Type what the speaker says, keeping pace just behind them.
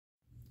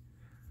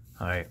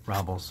Alright,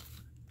 Robbles.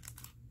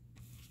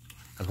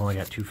 I've only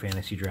got 2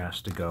 fantasy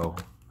drafts to go.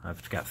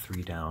 I've got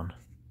 3 down,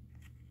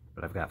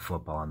 but I've got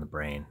football on the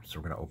brain. So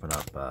we're going to open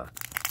up a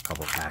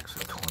couple packs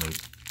of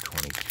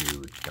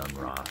 2022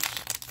 Donruss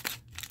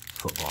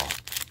Football.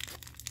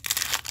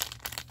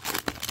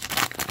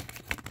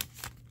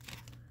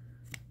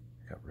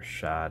 Got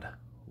Rashad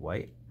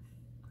White.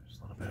 There's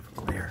a little bit of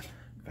a glare.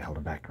 If I held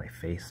them back to my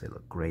face, they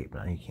look great,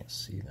 but now you can't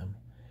see them.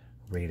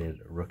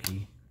 Rated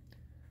rookie.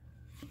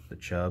 The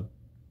Chubb.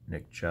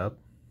 Nick Chubb.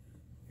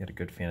 He had a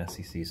good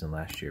fantasy season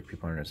last year.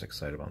 People aren't as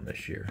excited about him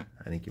this year.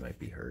 I think he might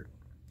be hurt.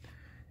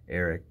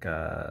 Eric,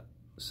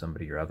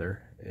 somebody or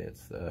other.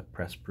 It's the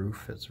press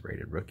proof. It's a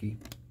rated rookie.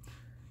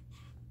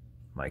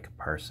 Mike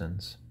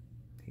Parsons.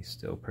 He's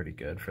still pretty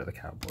good for the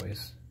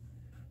Cowboys.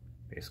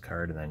 Base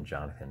card. And then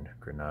Jonathan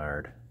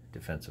Grenard,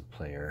 defensive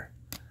player.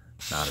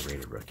 Not a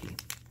rated rookie.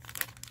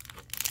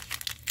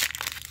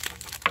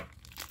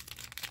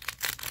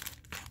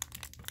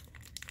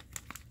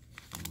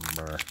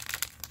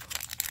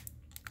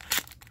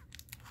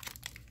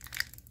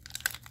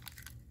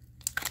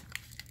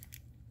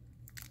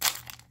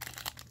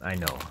 I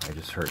know, I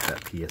just hurt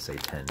that PSA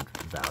 10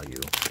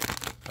 value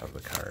of the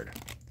card.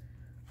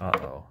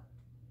 Uh-oh.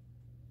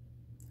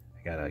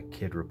 I got a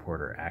Kid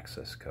Reporter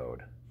access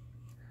code.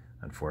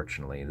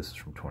 Unfortunately, this is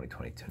from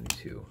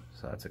 2022,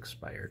 so that's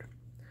expired.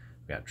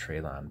 We got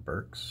Treylon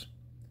Burks,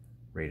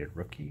 rated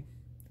rookie.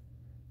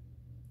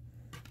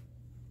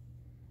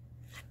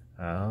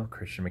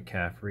 Christian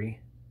McCaffrey,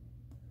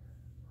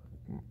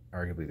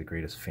 arguably the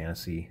greatest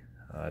fantasy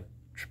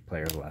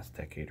player of the last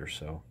decade or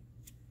so.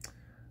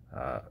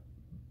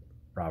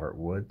 Robert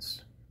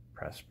Woods,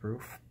 press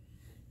proof.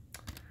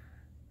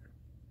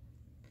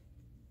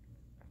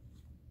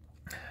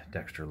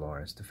 Dexter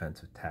Lawrence,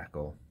 defensive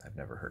tackle. I've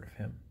never heard of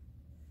him.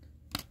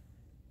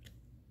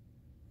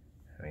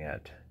 And we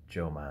got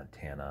Joe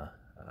Montana,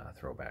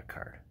 throwback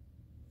card.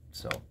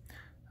 So,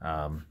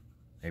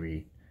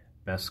 maybe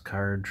best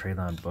card,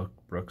 Treylon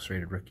Brooks,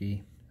 rated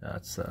rookie.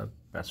 That's the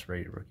best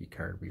rated rookie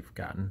card we've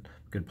gotten.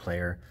 Good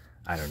player.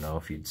 I don't know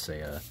if you'd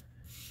say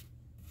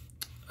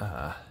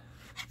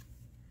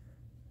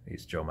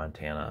these Joe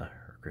Montana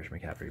or Christian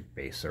McCaffrey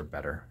base are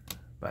better.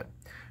 But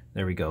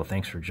there we go.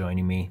 Thanks for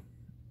joining me.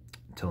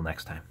 Until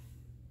next time.